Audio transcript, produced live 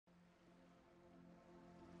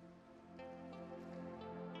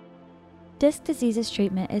Disc diseases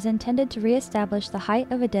treatment is intended to re-establish the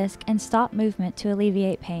height of a disc and stop movement to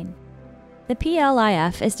alleviate pain. The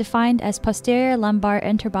PLIF is defined as Posterior Lumbar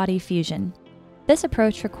Interbody Fusion. This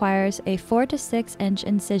approach requires a 4 to 6 inch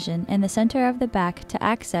incision in the center of the back to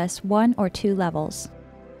access 1 or 2 levels.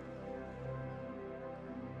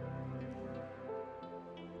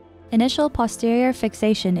 Initial posterior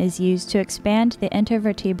fixation is used to expand the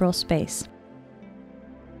intervertebral space.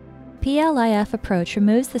 PLIF approach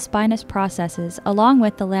removes the spinous processes along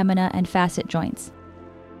with the lamina and facet joints.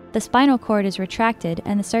 The spinal cord is retracted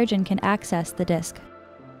and the surgeon can access the disc.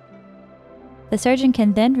 The surgeon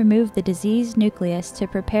can then remove the diseased nucleus to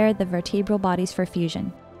prepare the vertebral bodies for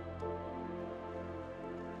fusion.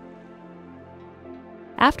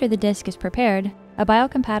 After the disc is prepared, a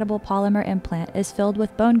biocompatible polymer implant is filled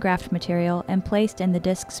with bone graft material and placed in the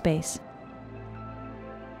disc space.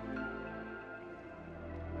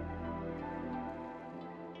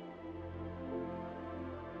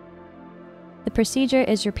 The procedure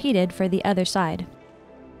is repeated for the other side.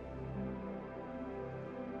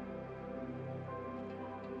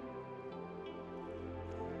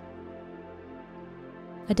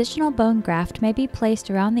 Additional bone graft may be placed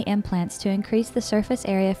around the implants to increase the surface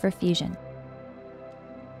area for fusion.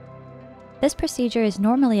 This procedure is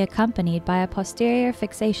normally accompanied by a posterior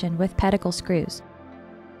fixation with pedicle screws.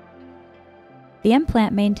 The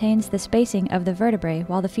implant maintains the spacing of the vertebrae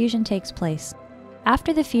while the fusion takes place.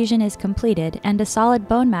 After the fusion is completed and a solid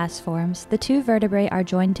bone mass forms, the two vertebrae are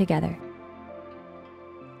joined together.